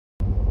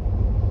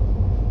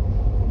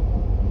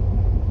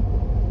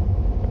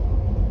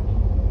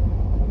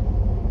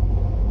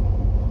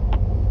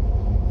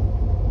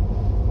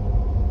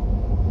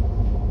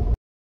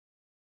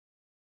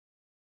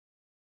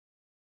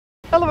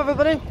Hello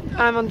everybody,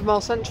 I'm on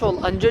Mall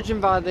Central, and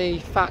judging by the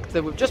fact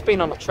that we've just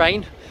been on a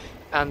train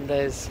and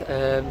there's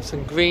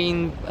some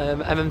green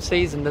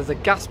MMCs and there's a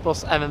gas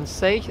bus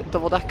MMC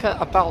double-decker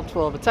about to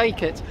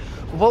overtake it,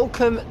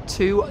 welcome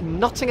to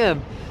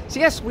Nottingham. So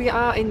yes, we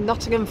are in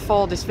Nottingham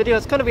for this video.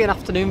 It's going to be an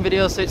afternoon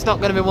video, so it's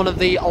not going to be one of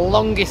the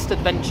longest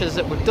adventures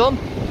that we've done.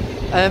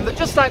 But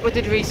just like we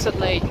did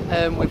recently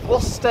with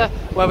Worcester,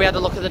 where we had a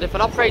look at the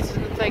different operators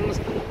and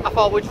things, I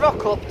thought we'd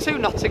rock up to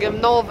Nottingham.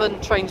 Northern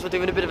trains were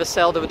doing a bit of a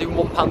sale, they were doing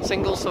 £1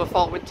 singles, so I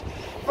thought we'd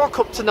rock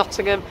up to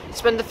Nottingham,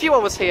 spend a few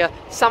hours here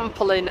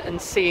sampling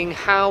and seeing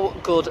how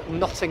good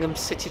Nottingham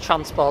City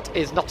Transport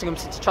is. Nottingham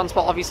City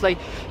Transport, obviously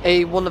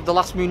one of the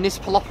last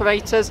municipal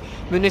operators,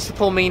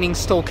 municipal meaning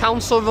still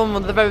council run,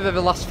 one of the very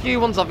last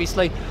few ones.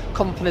 Obviously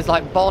companies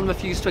like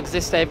Bournemouth used to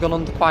exist, they've gone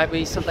under quite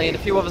recently, and a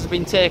few others have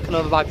been taken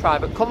over by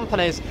private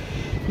companies.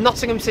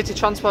 Nottingham City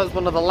Transport is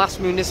one of the last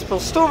municipal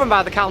still run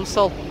by the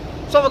council.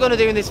 So what we're going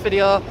to do in this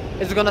video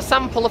is we're going to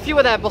sample a few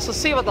of their buses,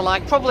 see what they're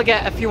like, probably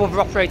get a few other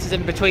operators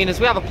in between as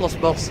we have a plus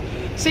bus,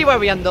 see where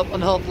we end up,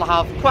 and hopefully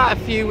have quite a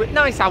few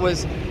nice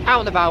hours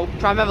out and about,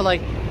 primarily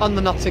on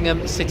the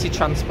Nottingham City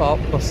Transport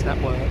bus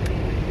network.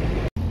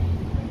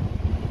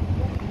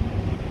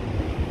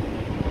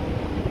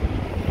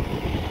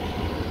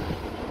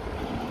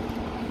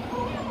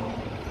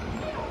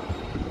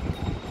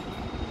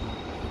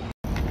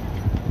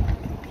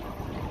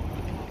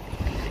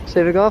 So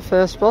here we go,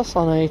 first bus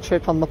on a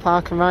trip on the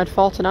Park and Ride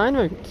 49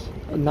 route,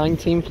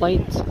 19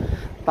 plates,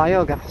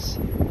 biogas.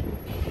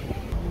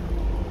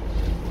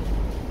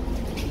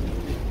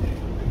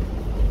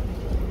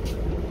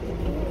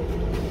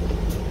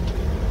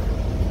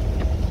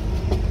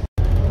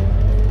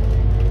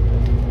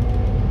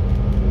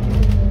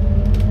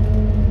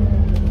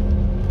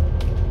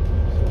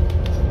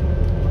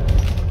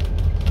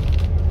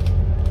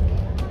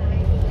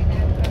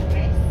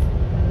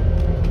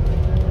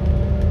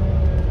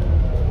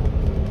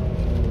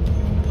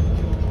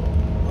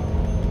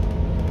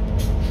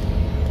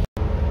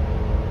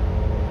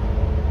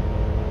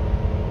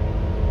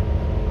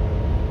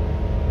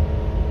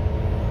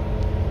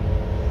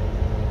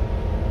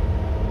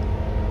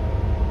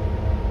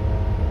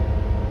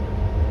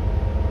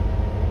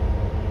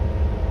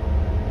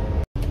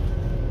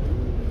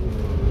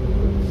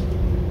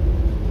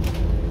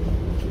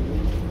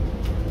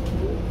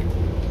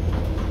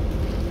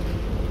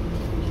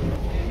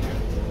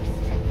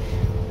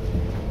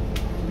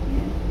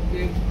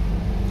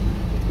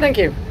 Thank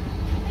you.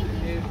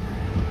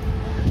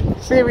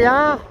 So here we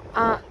are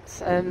at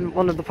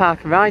one of the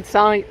Park and Ride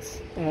sites,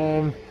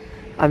 and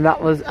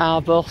that was our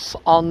bus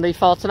on the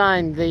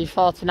 49. The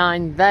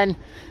 49 then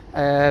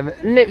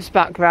nips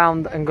back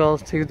round and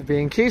goes to the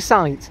B&Q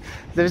site.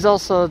 There is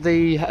also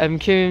the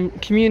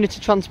community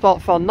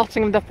transport for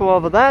Nottingham depot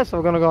over there, so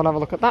we're going to go and have a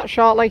look at that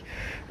shortly,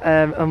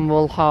 and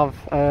we'll have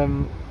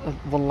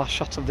one last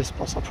shot of this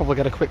bus. I'll probably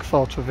get a quick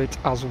photo of it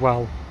as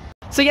well.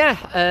 So yeah,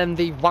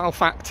 the wow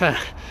factor,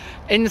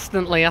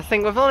 instantly. I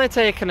think we've only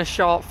taken a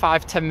short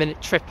 5-10 minute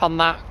trip on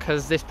that,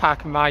 because this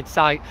Park and Ride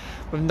site,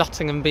 with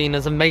Nottingham being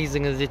as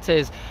amazing as it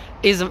is,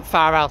 isn't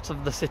far out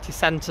of the city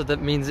centre.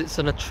 That means it's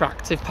an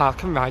attractive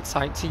Park and Ride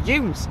site to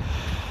use.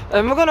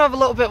 We're going to have a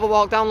little bit of a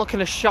walk down, look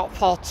in a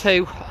shop or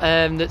two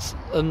that's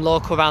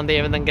local around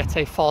here, and then get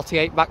a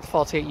 48 back. The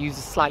 48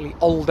 uses slightly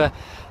older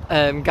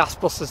gas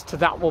buses to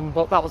that one,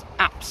 but that was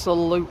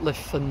absolutely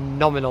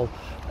phenomenal.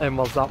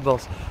 Was that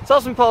bus. So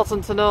it's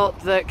important to note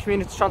that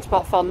community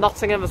transport for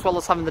Nottingham, as well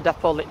as having the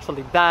depot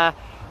literally there,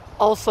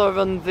 also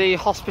run the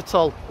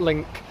hospital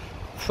link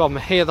from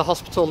here. The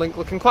hospital link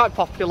looking quite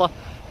popular,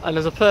 and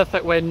there's a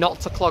perfect way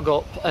not to clog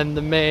up and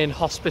the main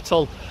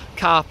hospital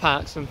car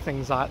parks and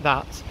things like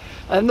that.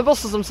 And the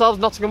buses themselves,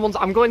 Nottingham ones,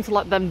 I'm going to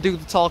let them do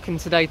the talking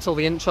today till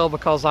the intro,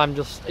 because I'm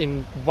just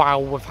in wow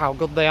with how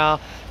good they are,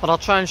 but I'll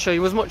try and show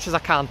you as much as I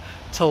can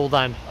till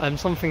then.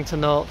 Something to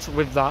note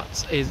with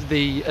that is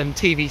the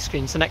TV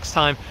screen, so next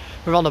time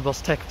we're on a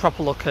bus, take a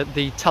proper look at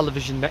the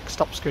television next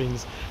stop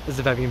screens, as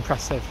they're very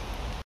impressive.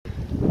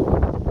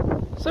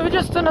 So we've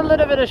just done a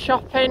little bit of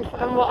shopping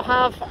and what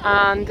have,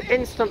 and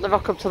instantly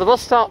rock up to the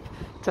bus stop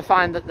to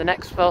find that the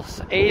next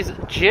bus is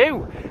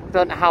due.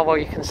 Don't know how well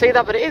you can see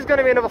that, but it is going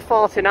to be another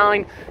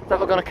 49 that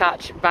we're going to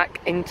catch back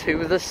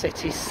into the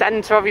city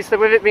centre. Obviously,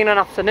 with it being an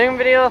afternoon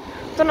video,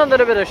 done a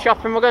little bit of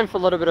shopping. We're going for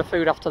a little bit of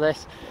food after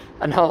this,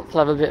 and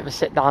hopefully have a bit of a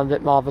sit down, a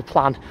bit more of a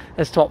plan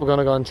as to what we're going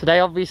to go on today.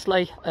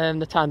 Obviously,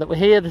 the time that we're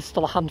here, there's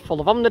still a handful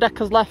of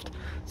omnideckers left,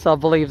 so I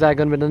believe they're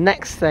going to be the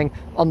next thing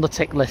on the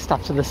tick list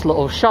after this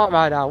little short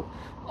ride out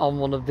on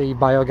one of the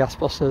biogas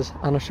buses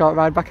and a short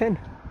ride back in.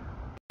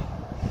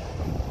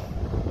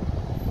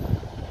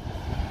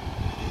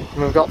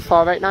 And we've got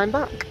 489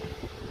 back.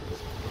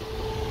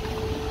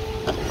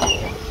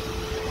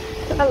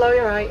 Hello,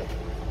 you're right.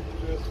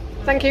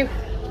 Thank you.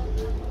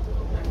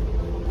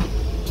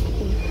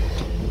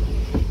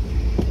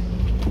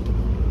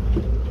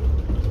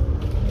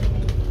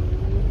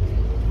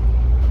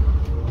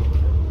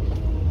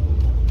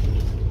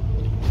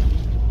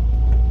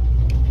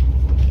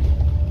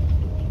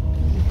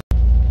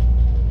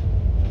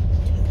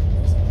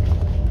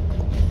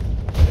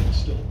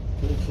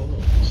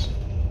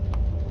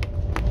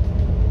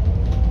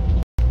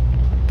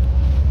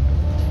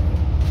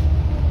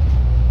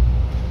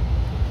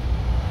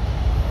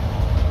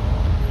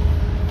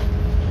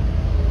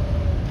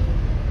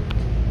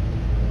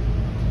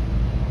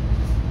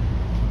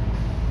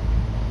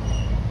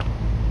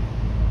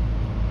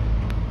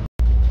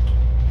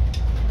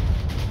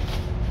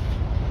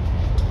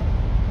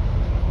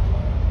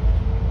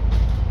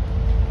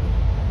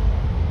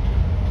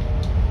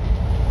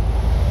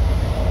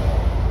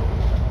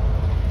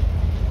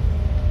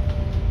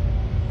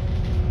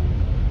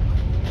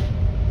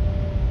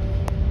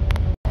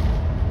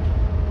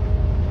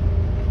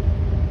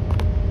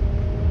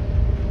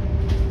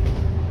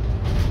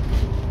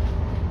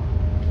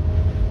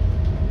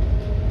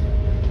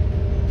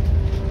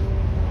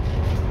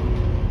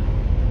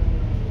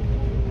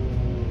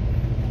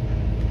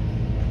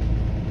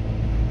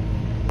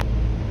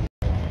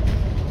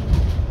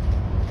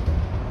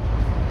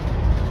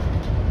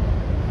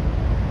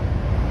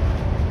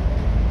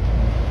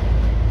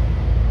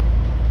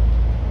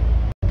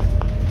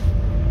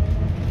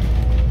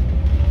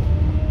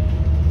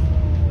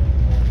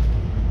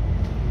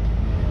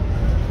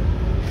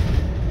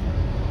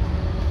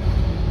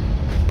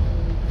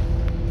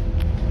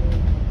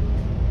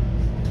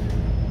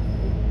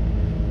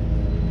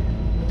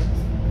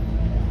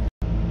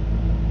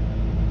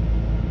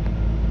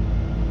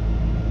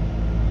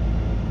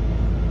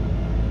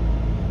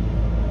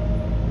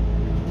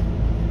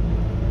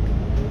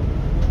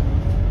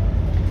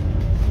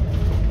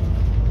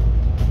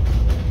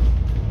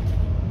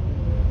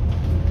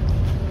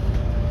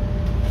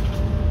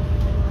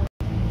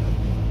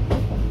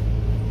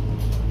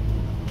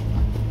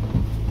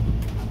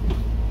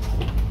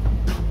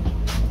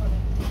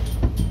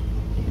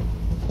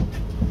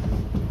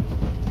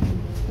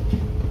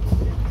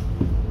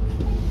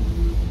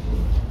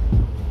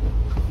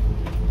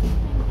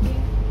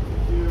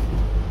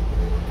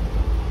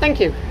 Thank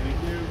you.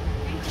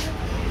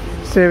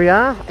 So here we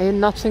are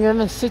in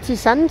Nottingham City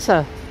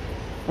Centre,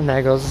 and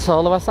there goes the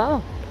Solo SR.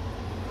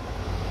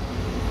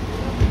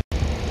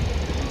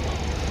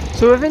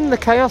 So within the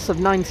chaos of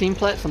 19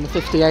 plates on the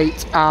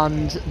 58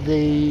 and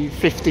the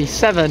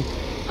 57,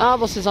 our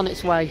bus is on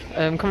its way,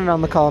 coming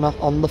around the corner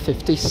on the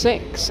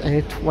 56,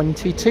 a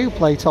 22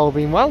 plate, all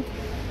being well.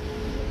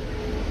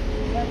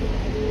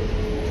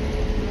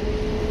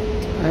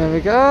 There we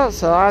go,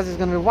 so ours is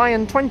going to be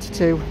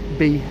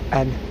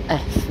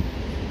YN22BNF,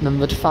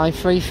 numbered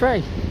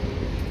 533.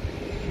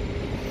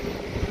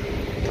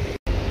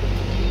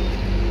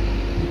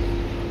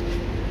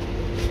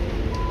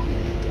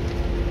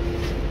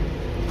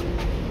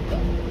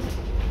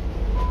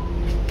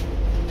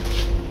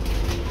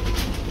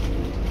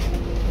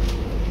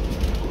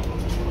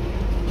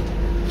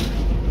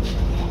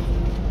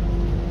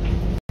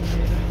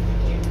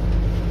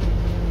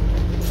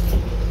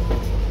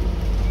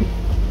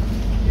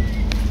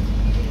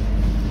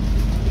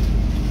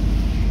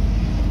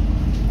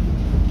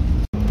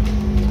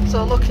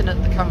 So looking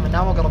at the camera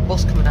now, I've got a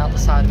bus coming out the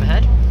side of my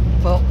head,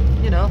 but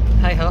you know,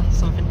 hey ho,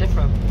 something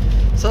different.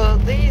 So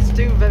these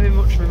do very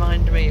much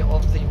remind me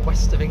of the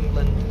West of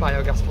England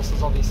biogas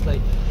buses, obviously,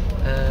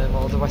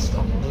 or the West,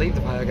 I believe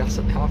the biogas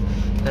that they have,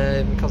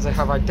 because they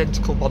have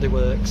identical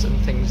bodyworks and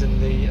things in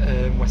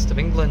the West of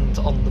England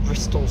on the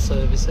Bristol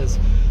services.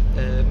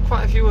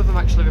 Quite a few of them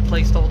actually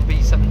replaced all the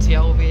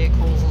B70L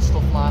vehicles and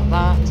stuff like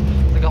that.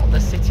 They got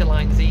the City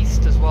Lines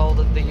East as well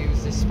that they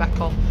use this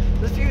spec on.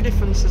 There's a few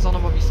differences on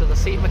them, obviously the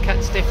seat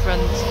maquette's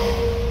different,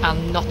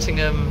 and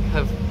Nottingham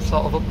have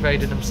sort of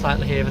upgraded them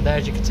slightly here and there.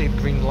 As you can see, the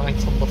green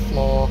light on the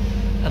floor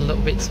and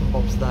little bits and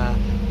bobs there.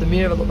 The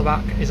mirror at the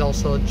back is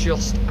also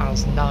just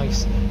as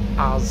nice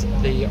as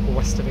the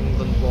West of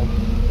England one,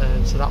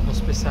 so that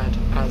must be said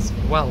as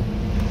well.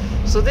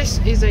 So this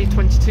is a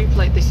 22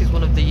 plate. This is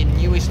one of the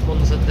newest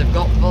ones that they've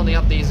got. They've only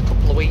had these a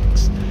couple of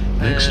weeks.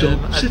 Next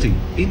stop, City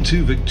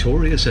into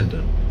Victoria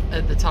Centre.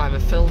 At the time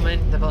of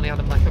filming, they've only had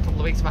them like a couple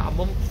of weeks, about a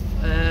month,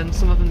 and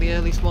some of them the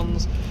earliest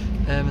ones,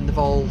 and they've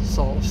all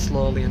sort of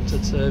slowly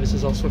entered service.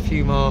 There's also a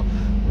few more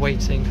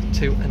waiting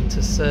to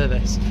enter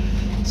service.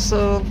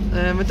 So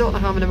I don't know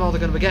how many more they're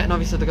going to be getting.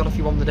 Obviously they've got a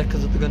few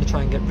on-the-deckers that they're going to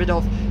try and get rid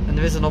of, and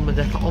there is an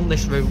on-the-decker on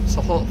this route,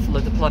 so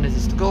hopefully the plan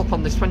is to go up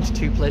on this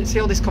 22 plate, see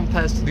how this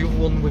compares to the other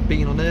one we've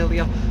been on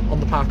earlier, on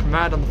the Park and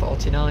Ride on the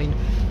 49,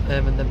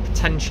 and then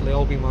potentially,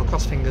 all being well,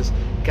 cross fingers,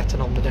 get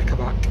an on-the-decker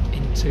back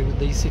into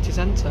the city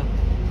centre.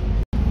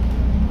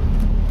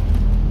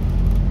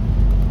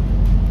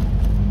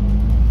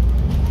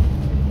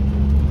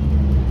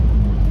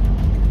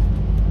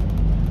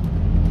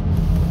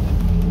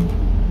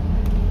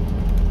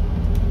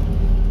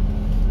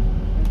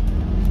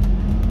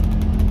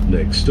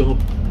 Next stop,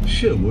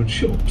 Sherwood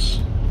Shops.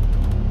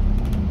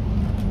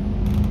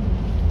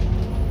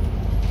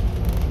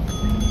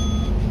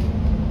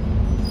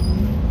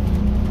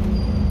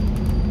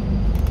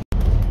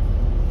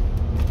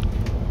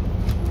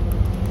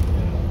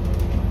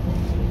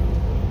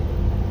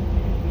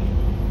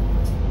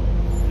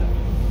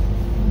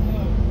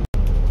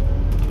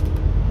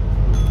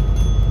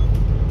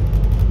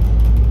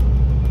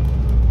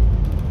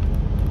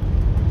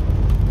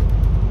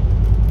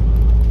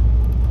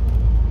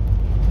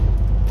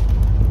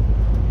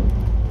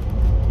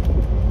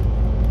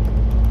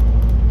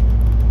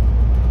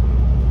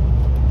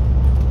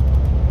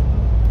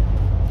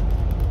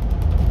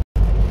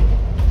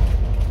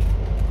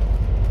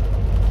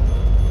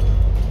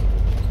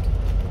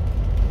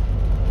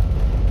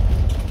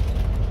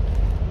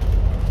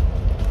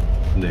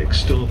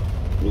 Next stop,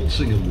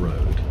 Walsingham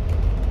Road.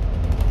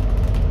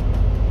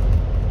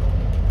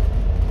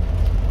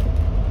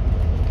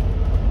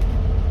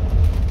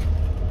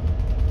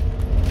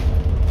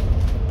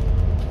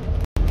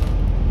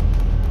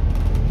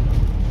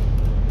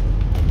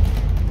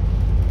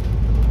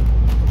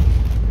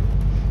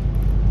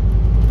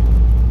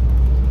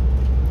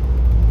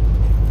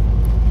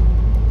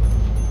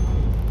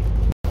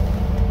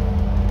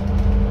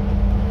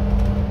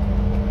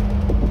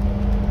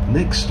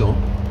 Next stop,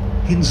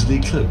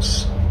 Hinsley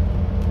Close.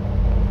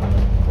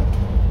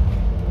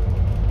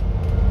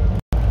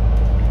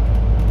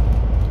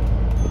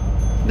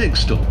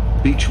 Next stop,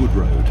 Beechwood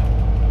Road.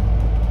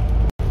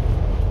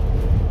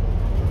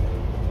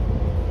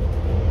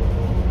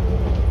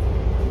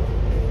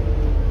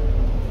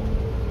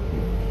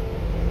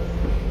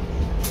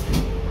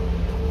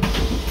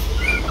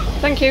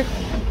 Thank you.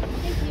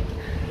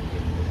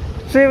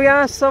 So here we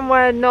are,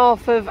 somewhere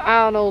north of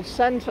Arnold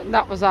Centre, and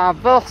that was our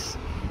bus.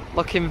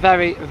 Looking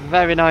very,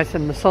 very nice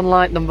in the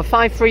sunlight. Number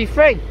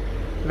 533,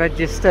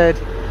 registered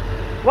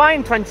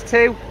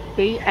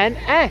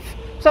YN22BNF.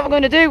 So what we're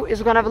going to do is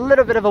we're going to have a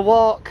little bit of a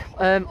walk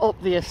up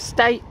the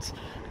estate,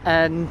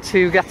 and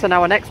to get on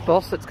our next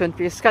bus. That's going to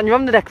be a Scania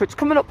on-the-decker. It's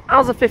coming up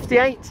as a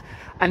 58,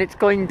 and it's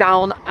going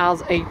down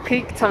as a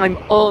peak time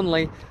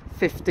only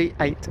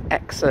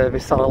 58X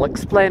service. So I'll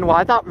explain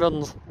why that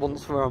runs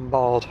once we're on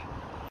board.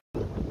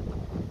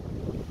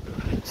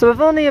 So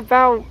we've only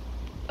about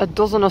a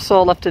dozen or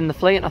so left in the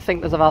fleet. I think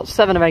there's about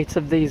 7 or 8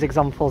 of these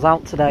examples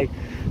out today.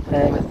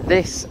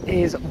 This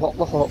is what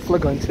we're hopefully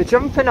going to be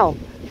jumping on.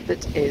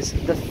 That is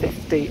the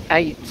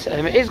 58.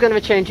 It is going to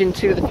be changing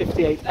to the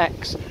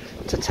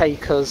 58X to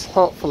take us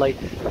hopefully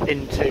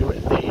into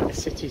the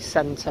city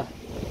centre.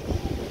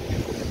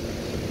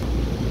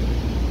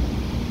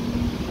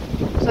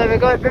 So there we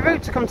go. It'd be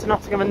rude to come to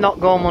Nottingham and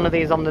not go on one of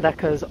these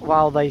on-the-deckers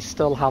while they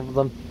still have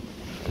them.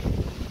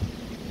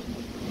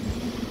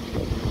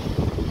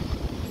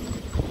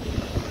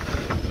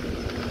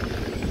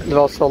 They're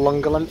also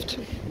longer length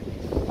too.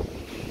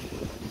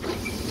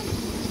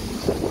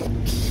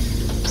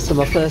 So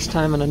my first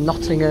time on a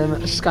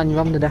Nottingham Scania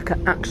on-the-decker,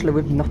 actually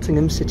with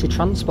Nottingham City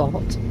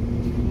Transport.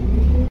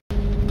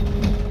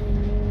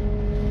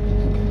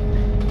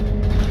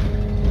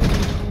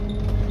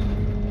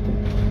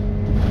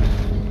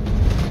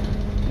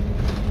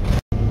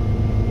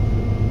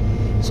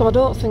 So I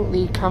don't think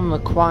the camera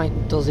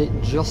quite does it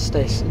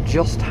justice,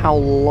 just how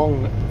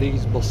long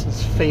these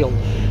buses feel.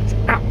 It's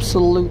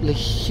absolutely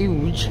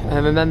huge. I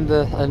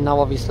remember, and now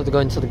obviously they're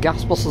going to the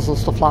gas buses and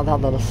stuff like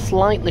that, that are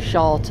slightly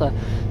shorter.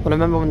 But I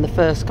remember when they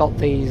first got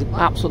these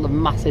absolutely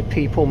massive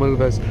people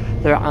movers,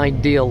 they're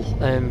ideal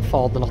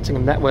for the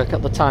Nottingham network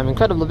at the time.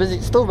 Incredibly busy,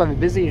 it's still very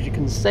busy as you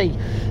can see,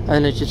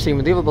 and as you've seen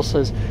with the other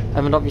buses.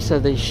 And obviously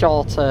the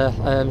shorter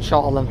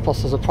length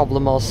buses are probably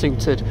more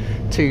suited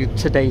to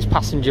today's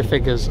passenger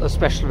figures,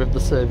 especially with the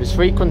service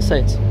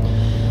frequencies.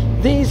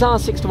 These are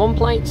 61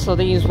 plates, so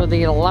these were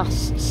the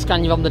last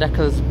Scania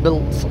on-the-deckers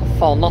built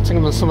for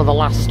Nottingham and some of the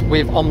last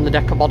with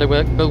on-the-decker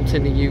bodywork built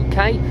in the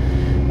UK.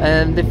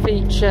 They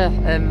feature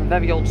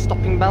very old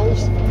stopping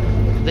bells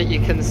that you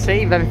can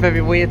see. Very,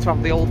 very weird to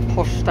have the old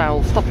push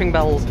style stopping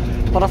bells,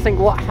 but I think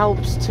what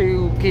helps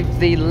to give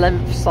the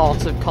length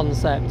sort of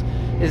concept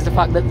is the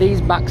fact that these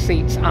back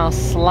seats are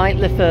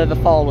slightly further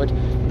forward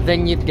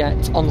than you'd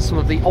get on some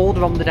of the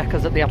older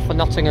on-the-deckers that they had for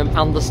Nottingham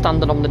and the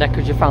standard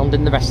on-the-deckers you found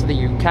in the rest of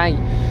the UK.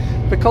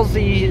 Because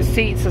the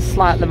seats are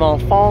slightly more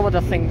forward,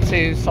 I think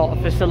to sort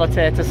of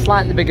facilitate a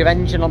slightly bigger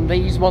engine on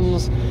these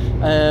ones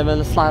and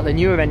a slightly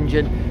newer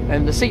engine,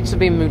 and the seats are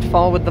being moved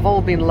forward. They've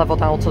all been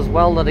levelled out as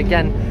well, that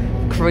again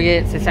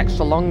creates this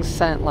extra long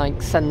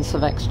sense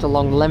of extra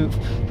long length,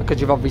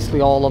 because you're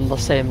obviously all on the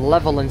same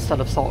level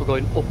instead of sort of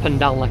going up and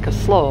down like a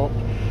slope.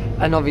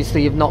 And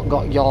obviously you've not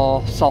got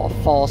your sort of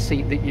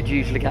 4-seat that you'd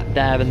usually get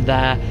there and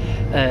there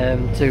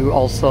to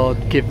also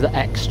give the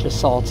extra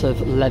sort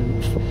of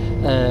length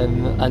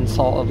and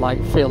sort of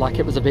like feel like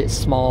it was a bit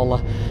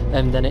smaller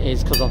than it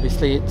is, because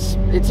obviously it's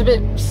a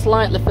bit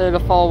slightly further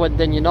forward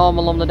than your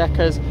normal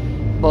on-the-deckers,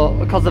 but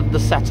because of the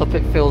setup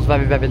it feels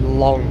very, very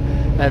long,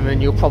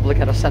 and you'll probably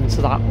get a sense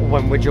of that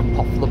when we jump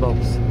off the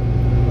bus.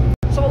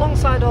 So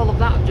alongside all of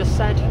that I've just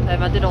said,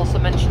 I did also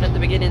mention at the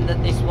beginning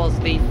that this was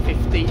the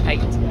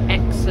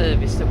 58X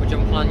service that we're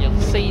jumping on. You'll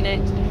have seen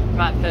it, you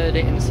might have heard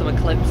it in some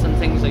clips and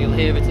things, or you'll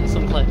hear it in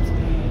some clips.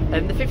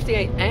 The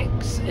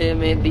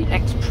 58X, the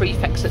X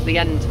prefix at the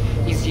end,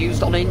 is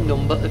used on a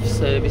number of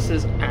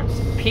services at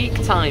peak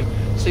time.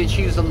 So it's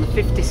used on the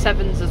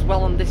 57s as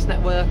well on this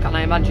network, and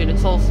I imagine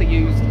it's also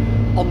used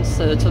on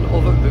certain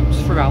other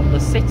routes throughout the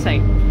city.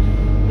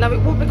 Now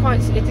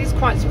it is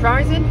quite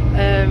surprising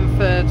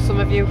for some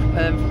of you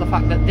for the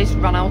fact that this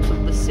ran out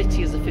of the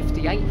city as a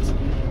 58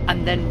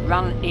 and then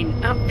ran in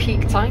at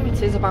peak time.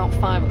 It is about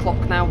 5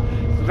 o'clock now.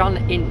 Ran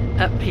in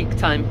at peak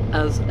time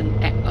as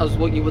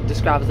what you would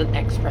describe as an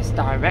express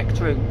direct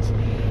route.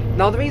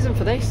 Now the reason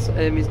for this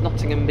is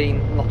Nottingham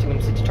being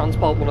Nottingham City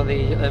Transport, one of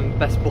the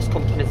best bus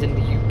companies in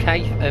the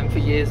UK for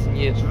years and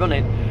years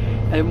running.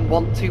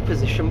 Want to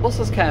position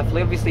buses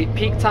carefully. Obviously at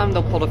peak time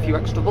they'll put a few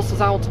extra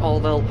buses out, or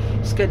they'll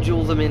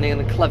schedule them in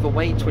a clever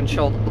way to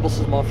ensure that the bus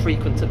is more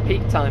frequent at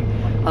peak time.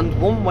 And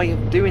one way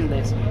of doing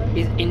this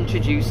is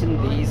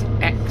introducing these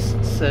X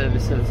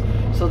services.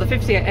 So the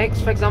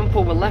 58X, for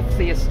example, we left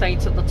the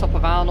estate at the top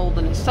of Arnold,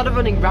 and instead of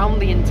running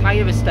round the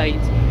entire estate,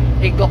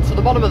 it got to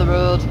the bottom of the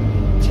road,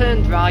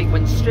 turned right,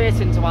 went straight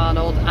into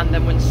Arnold, and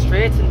then went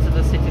straight into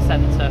the city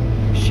centre,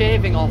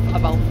 shaving off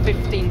about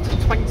 15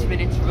 to 20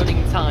 minutes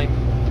running time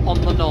on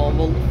the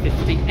normal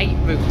 58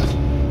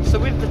 route. So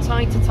with the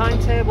tighter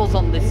timetables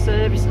on this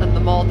service and the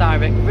more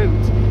direct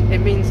route, it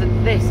means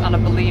that this, and I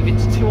believe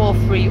it's 2 or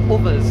 3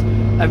 others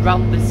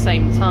around the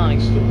same time,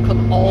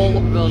 can all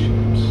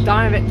run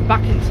direct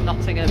back into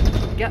Nottingham,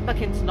 get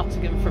back into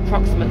Nottingham for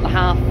approximately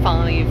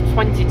 5:30,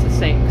 20 to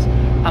 6,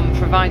 and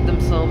provide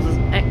themselves as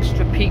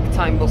extra peak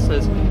time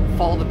buses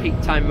for the peak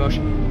time rush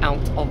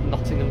out of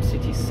Nottingham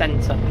city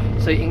centre.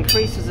 So it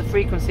increases the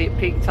frequency at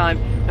peak time,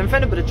 and for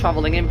anybody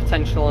travelling in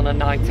potential on a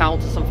night out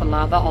or something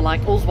like that, or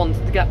like us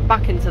wanting to get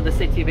back into the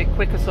city a bit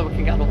quicker so we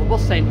can get another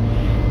bus in,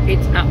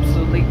 it's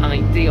absolutely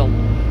ideal.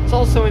 It's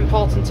also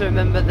important to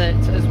remember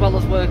that as well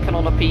as working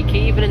on a peak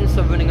evening,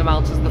 so running them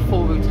out as the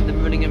full route and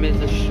then running them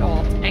as a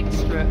short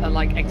extra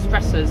like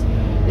expresses,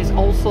 this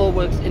also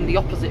works in the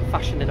opposite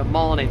fashion in the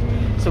morning.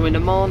 So in the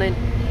morning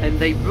and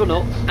they run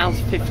up as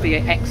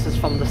 58Xs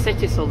from the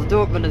city, so they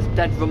don't run as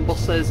dead run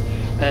buses,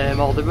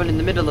 or they run in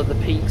the middle of the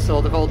peak,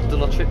 so they've all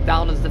done a trip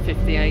down as the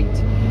 58.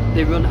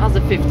 They run as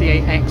a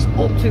 58X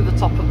up to the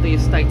top of the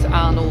estate at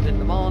Arnold in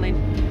the morning,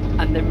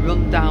 and then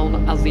run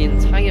down as the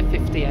entire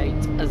 58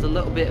 as a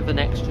little bit of an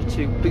extra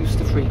to boost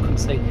the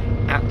frequency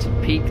at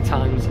peak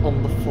times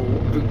on the full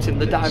route in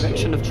the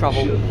direction of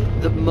travel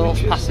that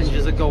most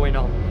passengers are going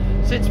on.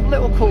 So it's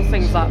little cool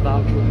things like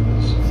that.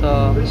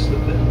 So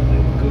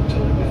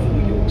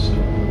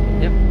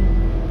yep,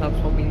 that's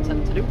what we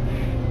intend to do.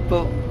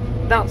 But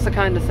that's the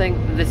kind of thing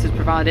that this is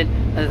providing,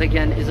 and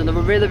again is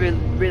another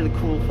really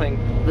cool thing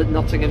that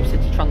Nottingham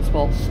City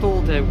Transport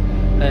still do,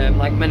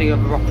 like many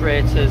other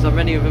operators or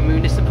many other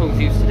municipals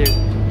used to do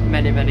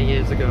many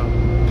years ago.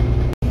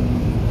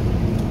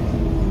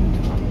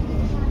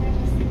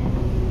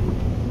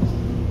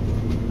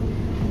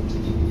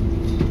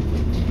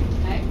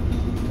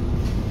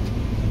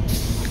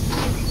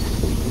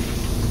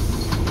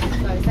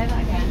 Sorry, say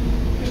that again.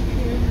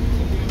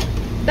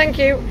 Thank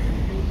you.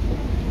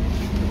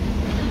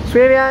 So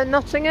here we are in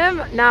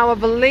Nottingham. Now I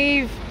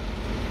believe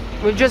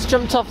we've just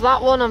jumped off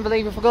that one. I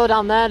believe if we go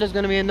down there's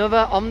going to be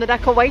another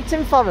omnidecker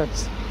waiting for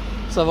us.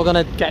 So we're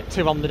going to get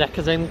two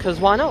omnideckers in, because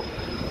why not?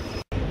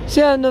 So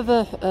yeah,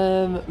 another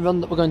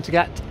run that we're going to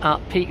get at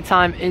peak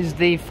time is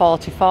the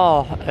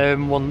 44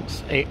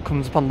 once it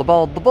comes upon the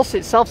board. The bus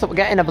itself that we're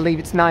getting, I believe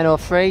it's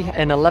 903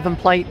 in 11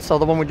 plate, so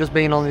the one we're just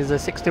being on is a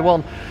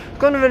 61. We're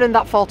going to run in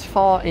that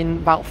 44 in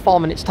about 4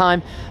 minutes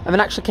time, and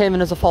it actually came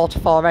in as a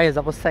 44A, as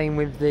I was saying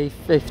with the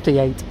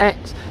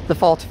 58X. The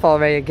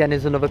 44A again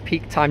is another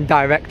peak time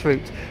direct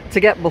route to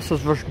get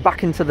buses rushed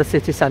back into the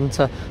city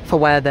centre for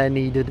where they're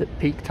needed at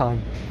peak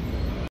time.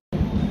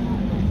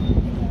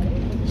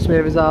 So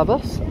here is our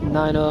bus,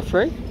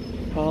 903,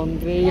 on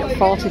the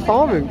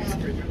 44 route.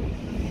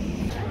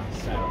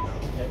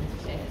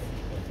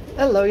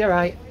 Hello, you're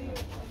right.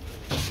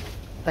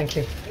 Thank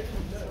you.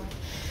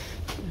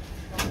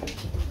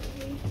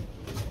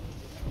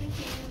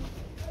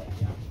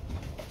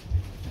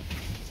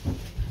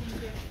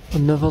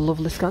 Another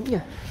lovely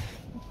Scania.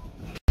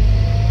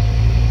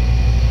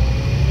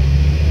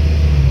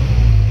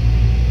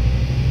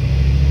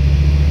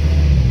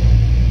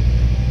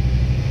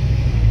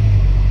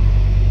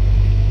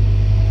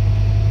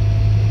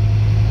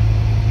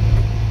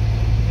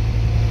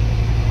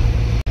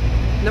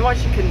 Now,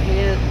 as you can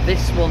hear,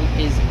 this one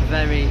is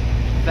very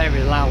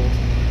loud.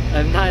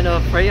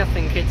 903, I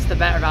think it's the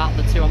better out of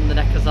the two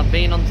omnideckers I've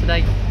been on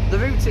today. The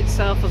route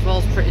itself as well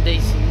is pretty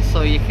decent,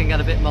 so you can get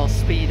a bit more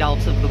speed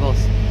out of the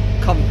bus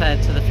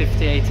compared to the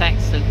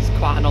 58X. It's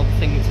quite an odd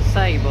thing to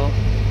say, but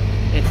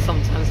it's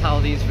sometimes how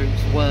these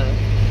routes work.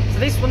 So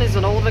this one is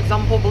an old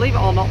example. Believe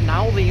it or not,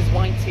 now these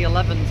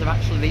YT11s are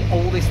actually the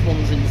oldest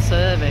ones in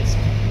service,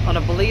 and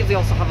I believe they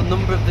also have a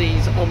number of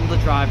these on the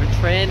driver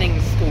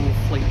training school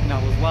fleet now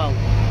as well,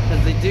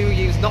 as they do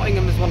use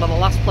Nottingham as one of the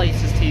last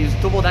places to use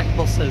double-deck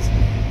buses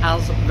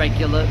as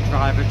regular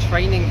driver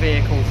training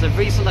vehicles. They've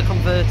recently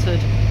converted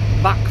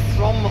back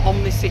from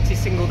Omni-City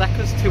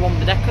single-deckers to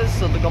omnideckers,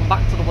 so they've gone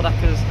back to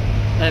double-deckers,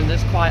 and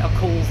it's quite a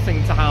cool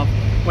thing to have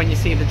when you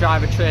see the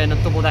driver train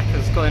of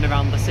double-deckers going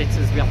around the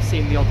cities. We have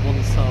seen the odd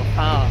ones so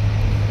far.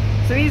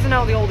 So these are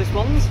now the oldest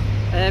ones.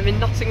 In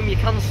Nottingham you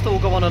can still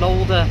go on an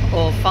older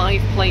or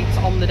 5 plate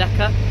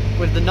omnidecker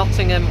with the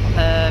Nottingham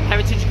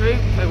Heritage Group,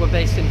 who are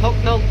based in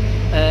Hucknall.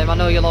 I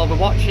know you'll all be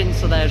watching,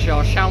 so there's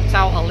your shout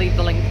out. I'll leave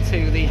the link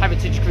to the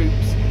Heritage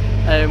Group's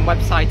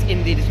website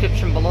in the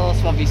description below,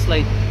 so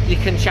obviously you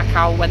can check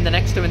out when they're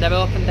next doing their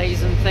open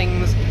days and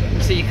things,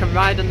 so you can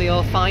ride on the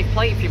 05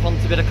 plate if you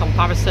want a bit of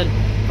comparison.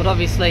 But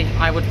obviously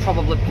I would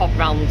probably pop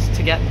round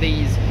to get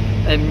these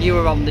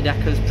newer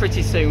omnideckers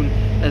pretty soon,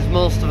 as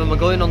most of them are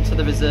going onto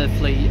the reserve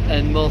fleet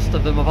and most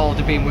of them have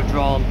already been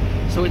withdrawn,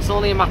 so it's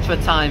only a matter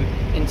of time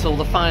until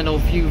the final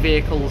few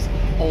vehicles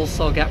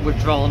also get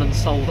withdrawn and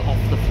sold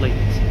off the fleet.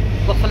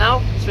 But for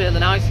now, it's really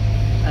nice.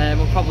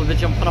 We'll probably be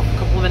jumping off a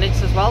couple of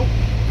minutes as well,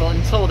 but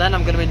until then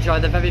I'm going to enjoy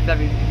the very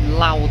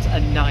loud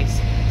and nice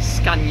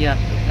Scania,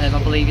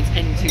 I believe it's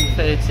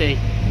N230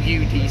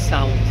 UD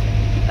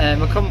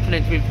sound,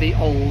 accompanied with the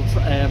old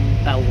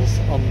bells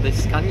on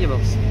this Scania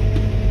bus.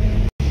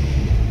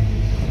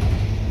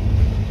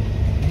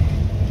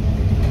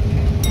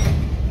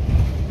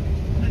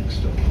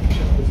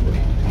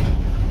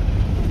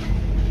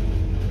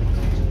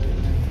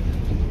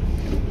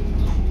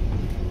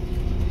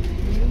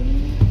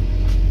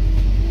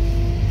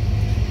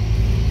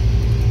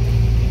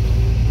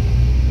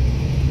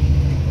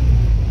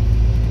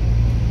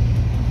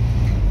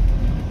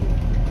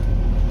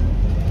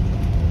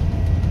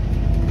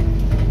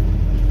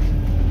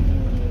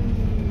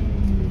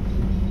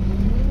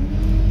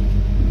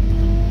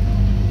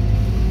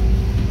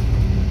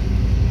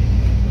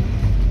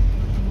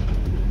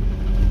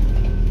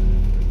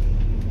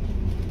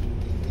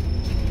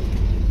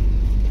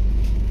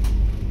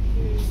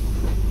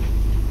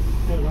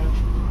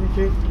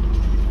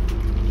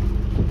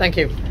 Thank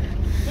you.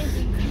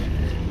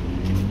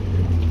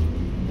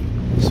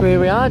 So So here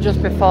we are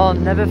just before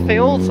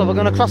Netherfield, so we're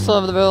going to cross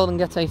over the road and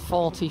get a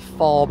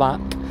 44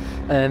 back.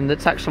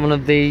 That's actually one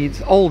of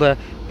these older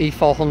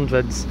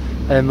E400s,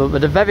 but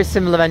with a very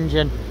similar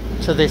engine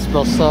to this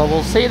bus, so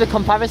we'll see the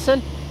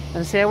comparison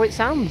and see how it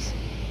sounds.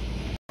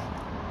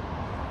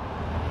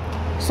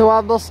 So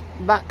our bus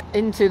back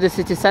into the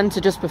city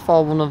centre just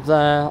before one of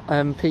their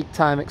peak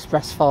time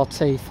Express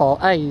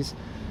 44As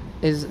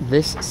is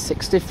this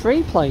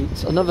 63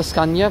 plate. Another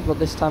Scania, but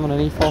this time on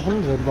an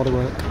E400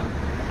 bodywork.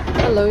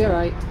 Hello, you're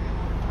right.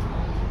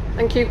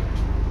 Thank you.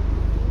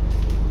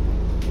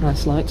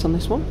 Nice lights on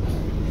this one.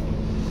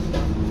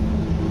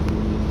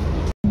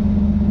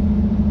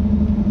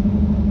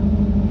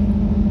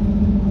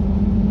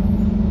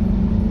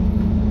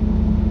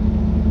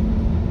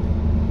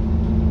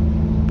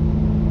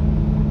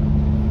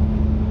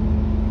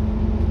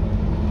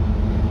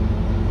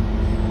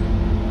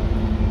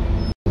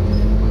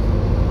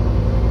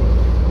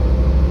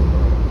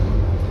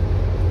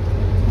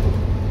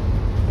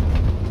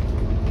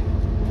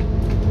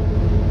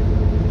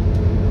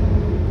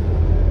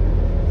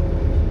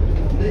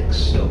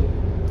 Stop,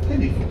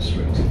 Pennyfoot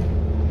Street.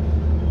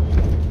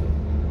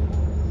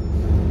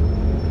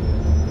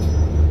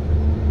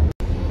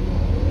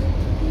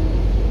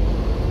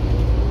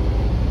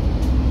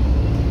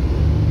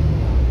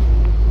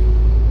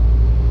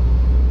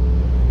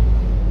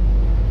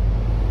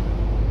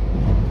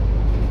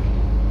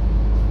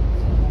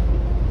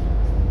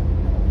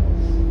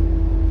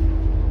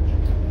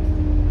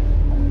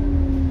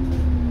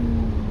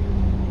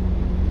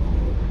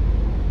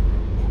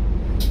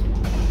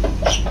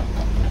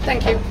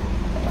 Thank you.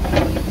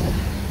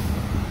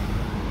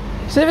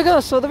 So here we go.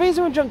 So the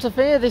reason we jumped up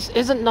here, this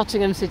isn't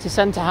Nottingham City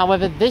Centre,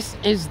 however this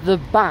is the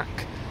back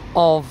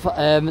of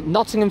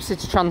Nottingham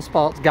City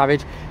Transport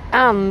garage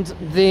and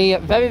the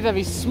very,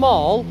 very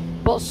small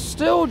but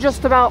still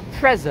just about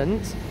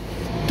present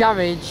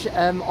garage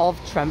of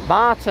Trent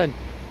Barton.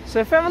 So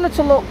if we have a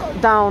little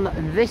look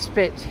down this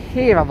bit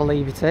here, I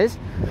believe it is,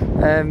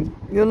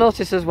 you'll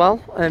notice as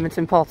well, it's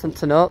important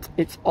to note,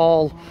 it's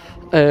all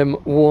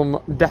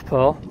one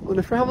depot. But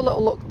if we have a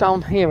little look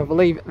down here, I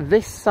believe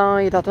this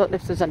side, I don't know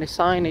if there's any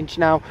signage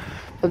now,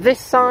 but this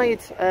side,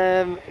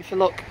 if you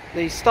look,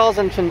 the stores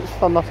entrance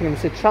for Nottingham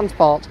City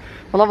Transport,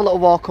 we'll have a little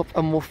walk up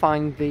and we'll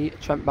find the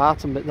Trent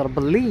Barton bit that I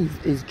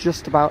believe is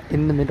just about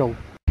in the middle.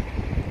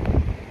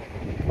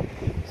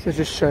 So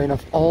just showing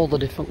off all the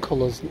different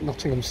colours that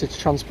Nottingham City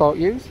Transport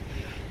use,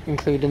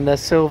 including their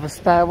silver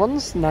spare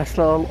ones. Nice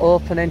little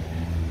opening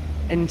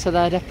into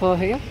their depot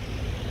here.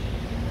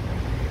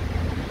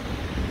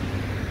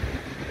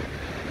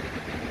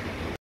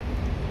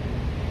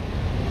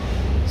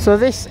 So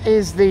this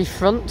is the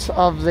front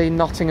of the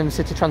Nottingham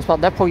City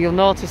Transport depot. You'll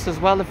notice as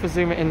well, if we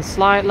zoom it in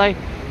slightly,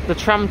 the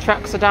tram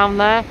tracks are down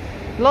there.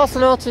 You'll also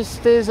notice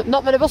there's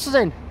not many buses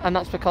in, and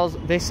that's because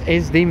this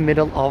is the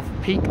middle of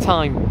peak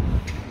time.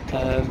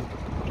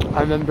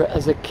 I remember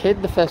as a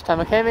kid, the first time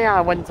I came here,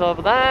 I went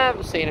over there,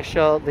 seeing a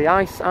show at the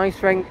ice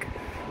rink,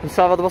 and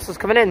saw all the buses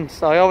coming in.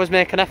 So I always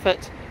make an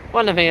effort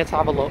when I'm here to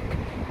have a look.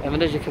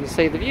 And as you can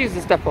see, they've used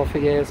this depot for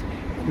years,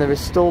 and there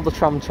is still the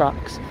tram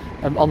tracks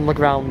on the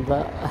ground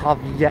that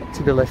have yet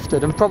to be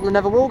lifted, and probably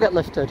never will get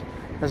lifted,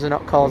 as they're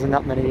not causing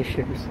that many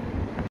issues.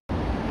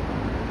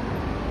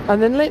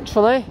 And then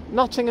literally,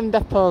 Nottingham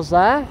depots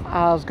there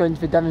is going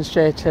to be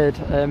demonstrated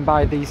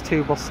by these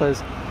two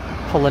buses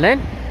pulling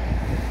in.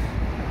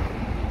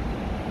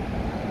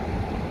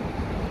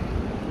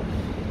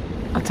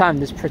 I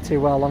timed this pretty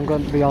well, I'm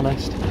going to be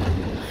honest.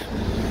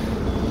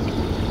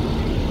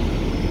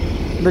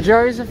 The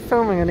joys of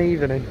filming an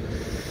evening.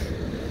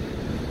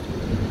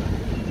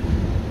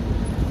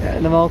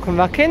 Getting them all come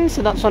back in,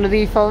 so that's one of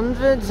the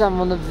E400s and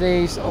one of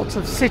the sort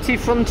of city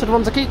fronted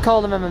ones. I keep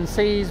calling them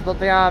MMCs, but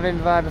they are in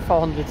over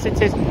 400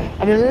 cities.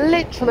 And then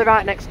literally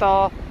right next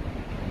door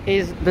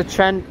is the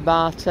Trent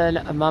Barton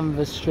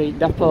Manvers Street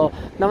depot.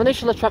 Now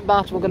initially Trent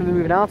Barton were going to be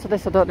moving out of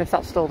this. I don't know if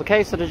that's still the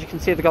case, but as you can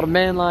see they've got a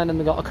main line and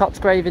they've got a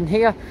Cotsgrave in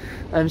here,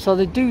 so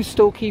they do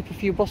still keep a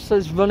few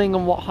buses running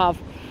and what have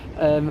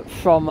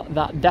from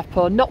that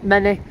depot. Not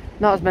many,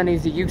 not as many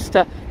as they used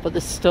to, but they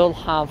still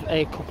have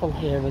a couple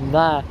here and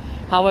there.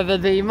 However,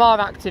 the more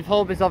active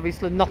hub is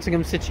obviously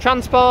Nottingham City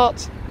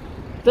Transport,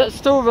 that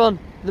still run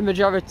the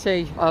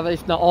majority of,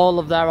 if not all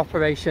of their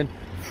operation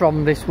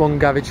from this one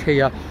garage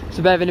here.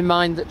 So bearing in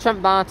mind that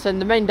Trent Barton,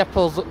 the main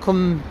depots that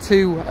come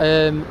to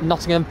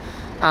Nottingham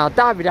are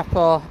Derby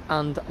Depot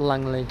and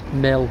Langley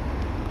Mill.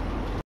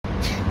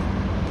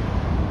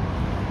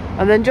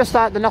 And then just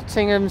like the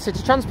Nottingham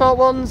City Transport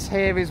ones,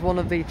 here is one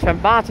of the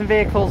Trent Barton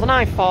vehicles, an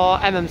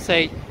i4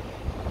 MMC,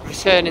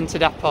 returning to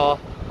depot,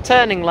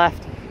 turning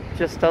left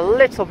just a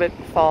little bit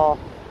before,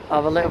 or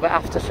a little bit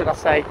after should I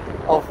say,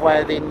 of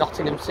where the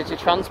Nottingham City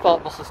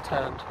Transport buses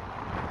turned.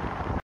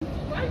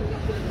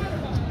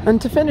 And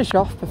to finish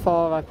off,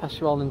 before I pass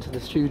you all into the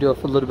studio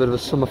for a little bit of a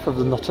sum up of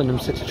the Nottingham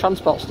City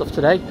Transport stuff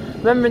today,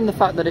 remembering the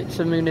fact that it's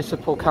a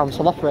municipal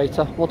council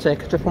operator, we'll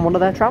take a trip on one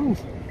of their trams.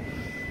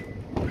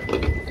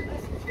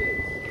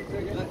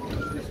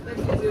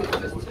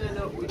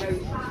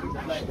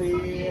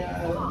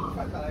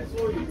 This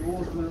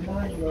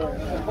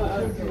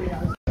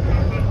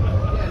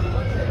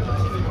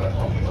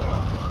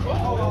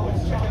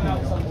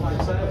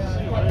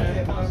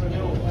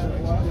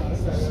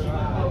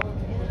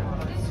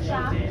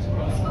tram is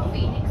for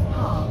Phoenix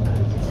Park.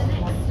 The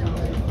next stop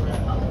is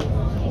Old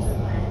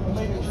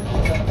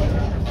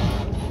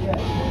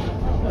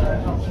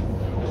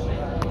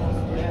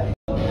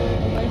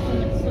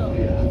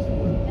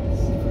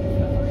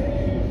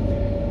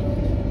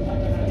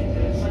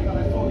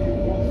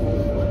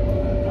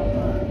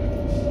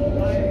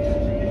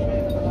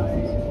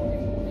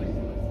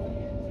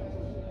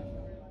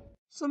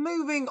So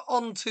moving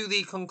on to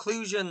the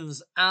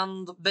conclusions,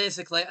 and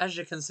basically, as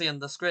you can see on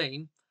the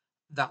screen,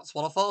 that's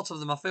what I thought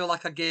of them. I feel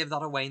like I gave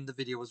that away in the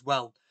video as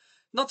well.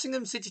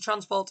 Nottingham City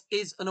Transport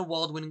is an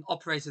award-winning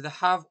operator. They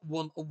have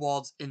won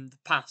awards in the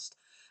past.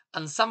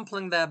 And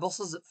sampling their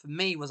buses, for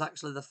me, was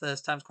actually the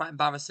first time. It's quite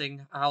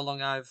embarrassing how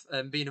long I've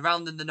been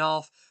around in the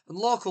north and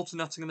local to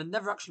Nottingham and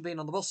never actually been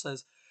on the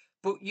buses.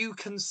 But you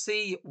can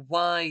see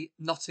why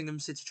Nottingham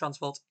City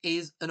Transport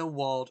is an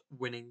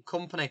award-winning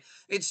company.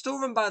 It's still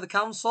run by the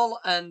council,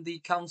 and the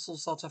council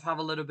sort of have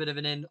a little bit of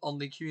an in on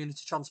the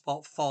community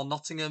transport for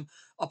Nottingham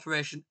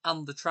operation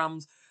and the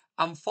trams.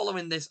 And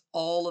following this,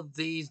 all of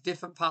these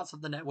different parts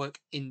of the network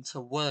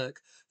interwork.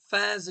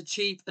 Fares are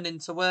cheap and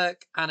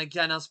interwork, and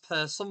again, as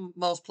per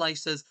most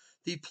places,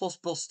 the plus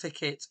bus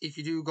ticket, if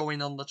you do go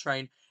in on the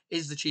train,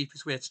 is the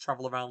cheapest way to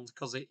travel around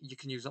because you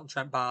can use it on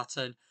Trent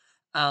Barton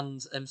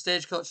and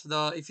Stagecoach.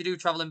 Though, if you do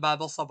travel in by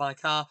bus or by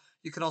car,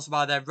 you can also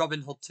buy their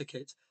Robin Hood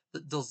ticket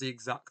that does the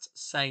exact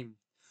same.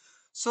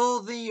 So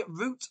the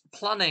route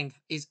planning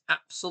is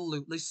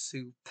absolutely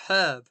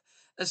superb.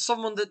 As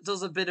someone that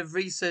does a bit of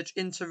research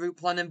into route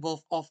planning,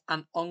 both off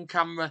and on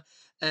camera,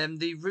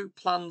 the route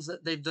plans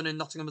that they've done in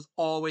Nottingham has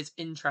always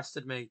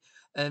interested me.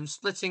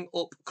 Splitting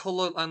up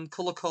colour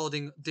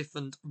coding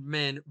different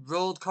main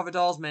road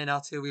corridors, main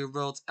arterial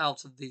roads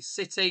out of the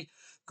city,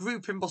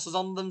 grouping buses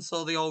on them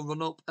so they all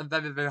run up at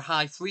very, very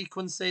high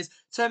frequencies,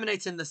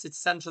 terminating the city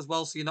centre as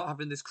well, so you're not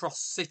having this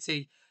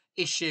cross-city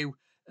issue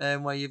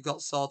where you've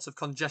got sort of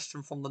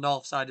congestion from the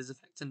north side is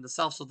affecting the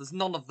south. So there's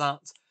none of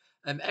that.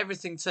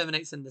 Everything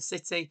terminates in the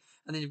city,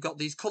 and then you've got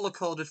these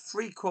colour-coded,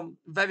 frequent,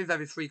 very,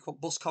 very frequent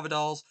bus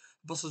corridors.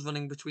 Buses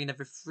running between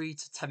every 3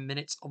 to 10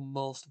 minutes on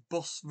most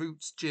bus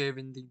routes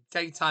during the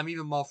daytime,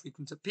 even more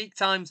frequent at peak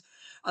times,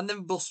 and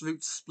then bus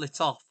routes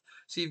split off.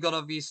 So you've got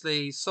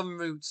obviously some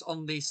routes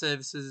on these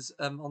services,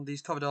 on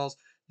these corridors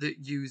that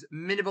use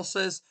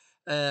minibuses,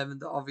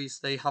 that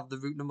obviously have the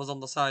route numbers on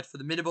the side for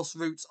the minibus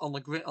routes on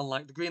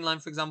like the Green Line,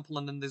 for example,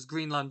 and then there's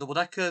Green Line double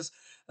deckers,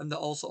 and they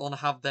also only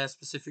have their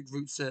specific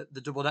routes that the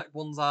double deck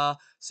ones are.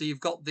 So you've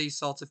got these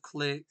sort of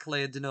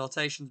clear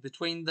denotations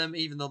between them,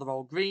 even though they're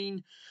all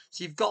green.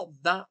 So you've got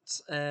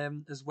that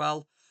as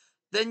well.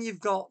 Then you've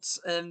got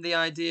the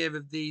idea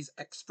of these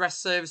express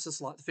services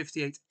like the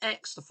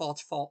 58X, the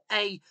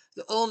 44A,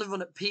 that only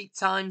run at peak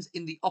times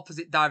in the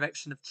opposite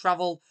direction of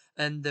travel,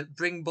 and that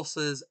bring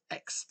buses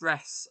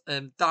express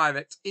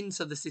direct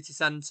into the city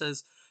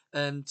centres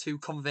to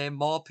convey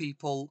more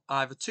people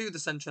either to the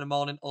centre in the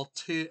morning or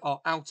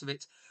out of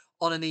it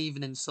on an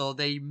evening. So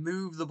they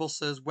move the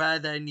buses where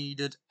they're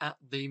needed at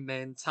the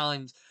main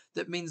times.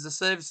 That means the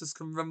services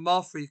can run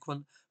more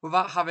frequent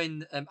without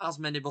having as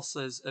many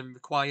buses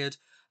required,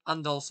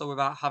 and also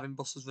without having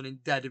buses running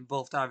dead in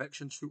both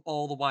directions through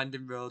all the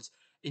winding roads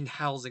in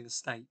housing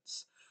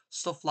estates.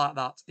 Stuff like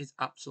that is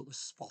absolutely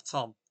spot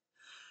on.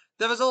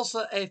 There is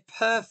also a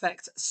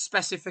perfect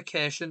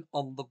specification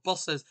on the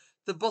buses.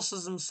 The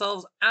buses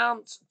themselves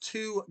aren't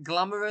too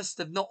glamorous.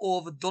 They've not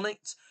overdone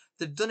it.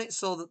 They've done it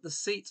so that the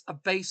seats are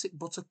basic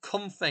but are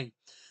comfy.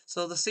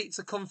 So the seats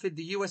are comfy.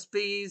 The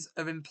USBs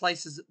are in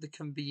places that they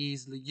can be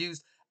easily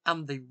used,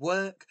 and they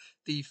work.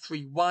 The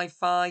free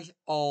Wi-Fi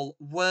all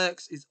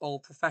works, is all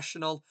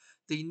professional.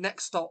 The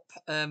next stop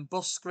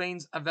bus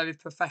screens are very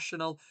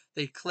professional.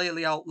 They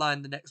clearly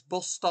outline the next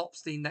bus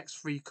stops, the next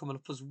three coming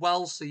up as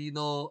well, so you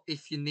know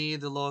if you're near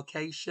the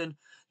location.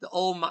 They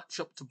all match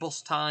up to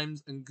bus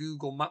times and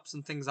Google Maps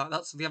and things like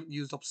that, so they haven't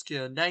used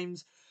obscure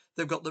names.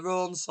 They've got their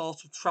own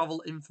sort of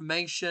travel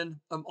information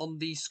on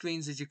these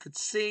screens, as you could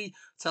see,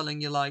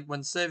 telling you like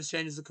when service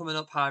changes are coming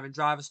up, hiring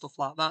drivers, stuff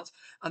like that.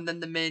 And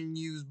then the main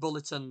news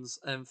bulletins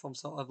from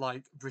sort of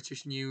like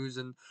British news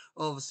and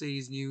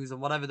overseas news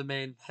and whatever the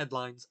main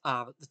headlines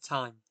are at the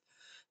time.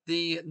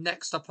 The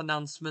next up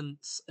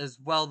announcements as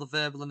well, the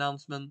verbal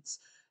announcements,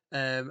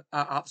 are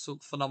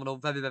absolutely phenomenal,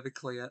 very, very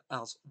clear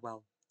as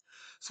well.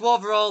 So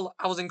overall,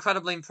 I was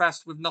incredibly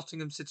impressed with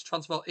Nottingham City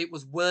Transport. It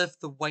was worth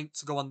the wait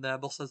to go on their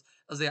buses,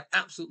 as they are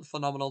absolutely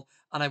phenomenal,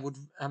 and I would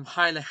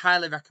highly,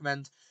 highly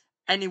recommend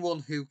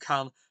anyone who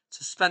can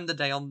to spend the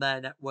day on their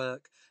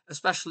network,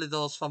 especially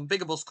those from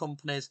bigger bus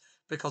companies,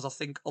 because I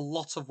think a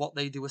lot of what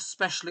they do,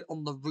 especially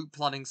on the route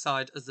planning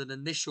side as an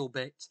initial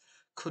bit,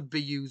 could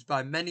be used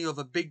by many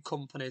other big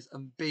companies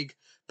and big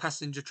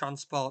passenger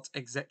transport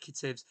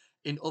executives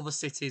in other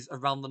cities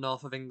around the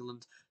north of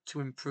England to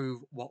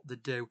improve what they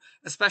do,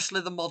 especially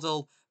the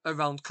model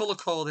around colour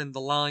coding the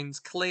lines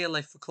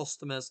clearly for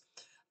customers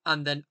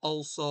and then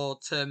also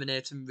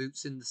terminating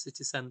routes in the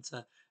city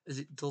centre, as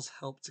it does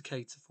help to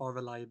cater for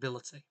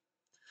reliability.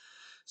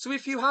 So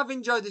if you have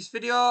enjoyed this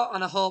video,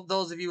 and I hope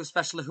those of you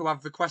especially who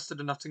have requested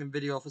a Nottingham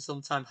video for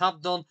some time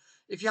have done,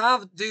 if you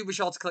have, do be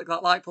sure to click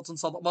that like button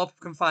so that more people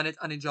can find it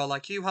and enjoy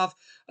like you have.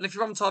 And if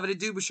you haven't already,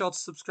 do be sure to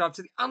subscribe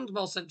to the And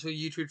More Central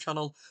YouTube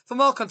channel for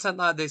more content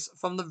like this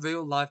from the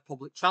real life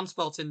public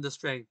transport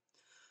industry.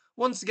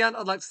 Once again,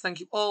 I'd like to thank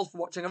you all for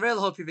watching. I really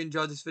hope you've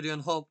enjoyed this video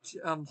and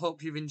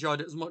hope you've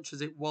enjoyed it as much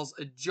as it was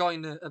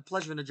a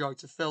pleasure and a joy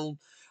to film.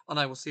 And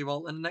I will see you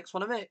all in the next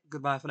one I make.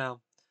 Goodbye for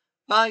now.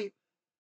 Bye.